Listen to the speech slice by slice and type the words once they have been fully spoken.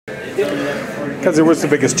Because it was the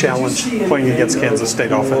biggest challenge playing against Kansas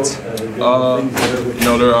State offense.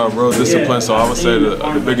 They're real disciplined, so I would say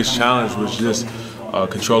the biggest challenge was just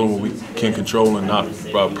controlling what we can control and not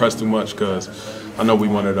press too much, because I know we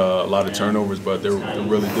wanted a lot of turnovers, but they're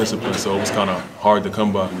really disciplined, so it was kind of hard to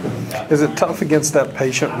come by. Is it tough against that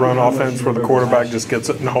patient run offense where the quarterback just gets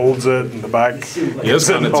it and holds it, and the back Yeah, it's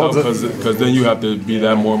kind of tough because then you have to be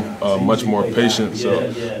that much more patient. So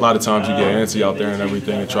a lot of times you get antsy out there and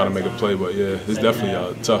everything and try to make a play, but yeah, it's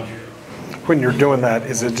definitely tough. When you're doing that,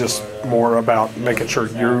 is it just more about making sure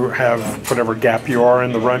you have whatever gap you are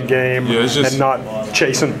in the run game and not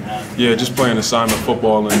chasing? Yeah, just playing assignment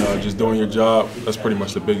football and just doing your job. That's pretty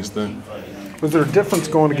much the biggest thing. Was there a difference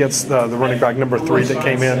going against the running back number 3 that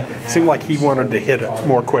came in? It seemed like he wanted to hit it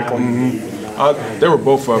more quickly. They were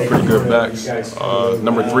both pretty good backs.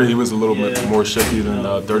 Number 3, he was a little bit more shifty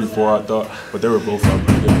than 34, I thought, but they were both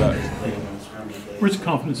pretty good backs. Where's the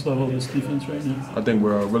confidence level of this defense right now? I think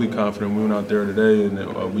we're really confident. We went out there today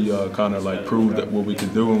and we kind of like proved that what we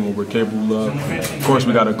can do and what we're capable of. Of course,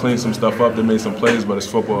 we got to clean some stuff up. They made some plays, but it's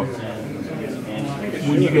football.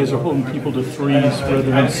 When you guys are holding people to 3s rather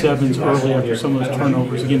than 7s early after some of those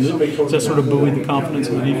turnovers, again, does that sort of buoy the confidence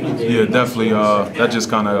of the defense? Yeah, definitely. That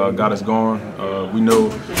just kind of got us going. We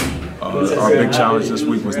know our big challenge this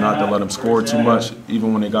week was not to let them score too much.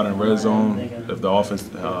 Even when they got in red zone, if the offense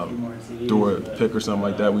threw a pick or something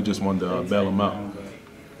like that, we just wanted to bail them out.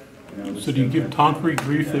 So do you give Tonkery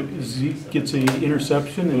grief that Zeke gets an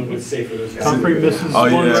interception and Tonkery misses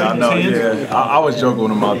one right I in know, his hands? yeah. I was joking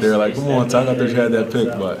with him out there, like, come on, Tonk, I thought you had that pick,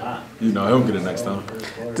 but, he'll get it next time.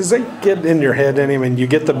 Does that get in your head, any? I mean, you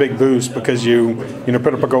get the big boost because you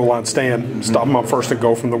put up a goal line stand, stop them up first and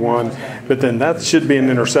go from the 1, but then that should be an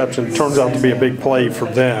interception. It turns out to be a big play for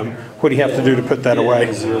them. What do you have to do to put that away?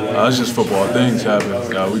 It's just football. Things happen.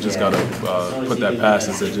 We just got to put that past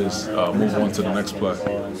us and just move on to the next play.